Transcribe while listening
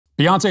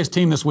Beyonce's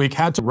team this week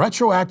had to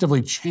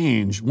retroactively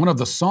change one of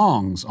the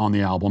songs on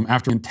the album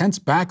after intense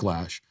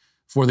backlash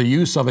for the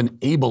use of an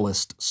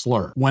ableist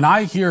slur. When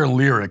I hear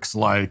lyrics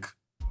like,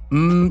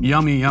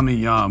 yummy, yummy,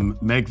 yum,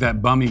 make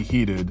that bummy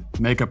heated,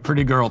 make a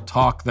pretty girl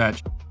talk that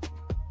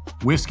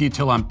whiskey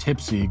till I'm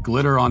tipsy,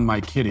 glitter on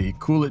my kitty,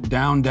 cool it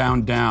down,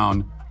 down,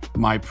 down,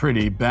 my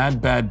pretty,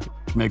 bad, bad,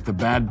 make the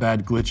bad,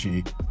 bad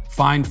glitchy,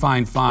 fine,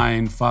 fine,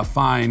 fine,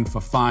 fine,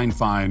 fine,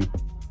 fine,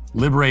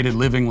 liberated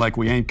living like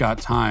we ain't got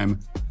time,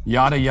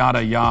 yada,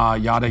 yada, ya,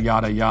 yada,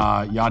 yada,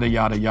 ya, yada,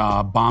 yada,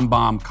 ya, bomb,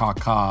 bomb,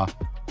 ka,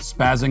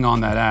 spazzing on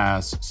that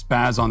ass,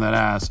 spaz on that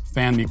ass,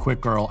 fan me quick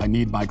girl, I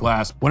need my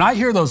glass. When I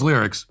hear those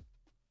lyrics,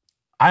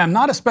 I am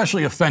not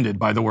especially offended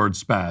by the word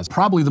spaz.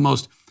 Probably the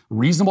most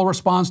reasonable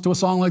response to a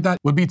song like that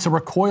would be to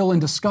recoil in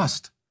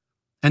disgust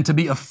and to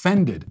be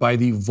offended by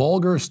the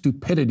vulgar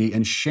stupidity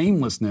and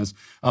shamelessness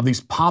of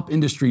these pop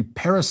industry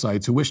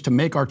parasites who wish to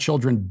make our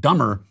children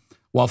dumber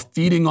while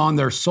feeding on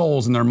their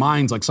souls and their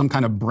minds like some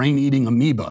kind of brain-eating amoeba.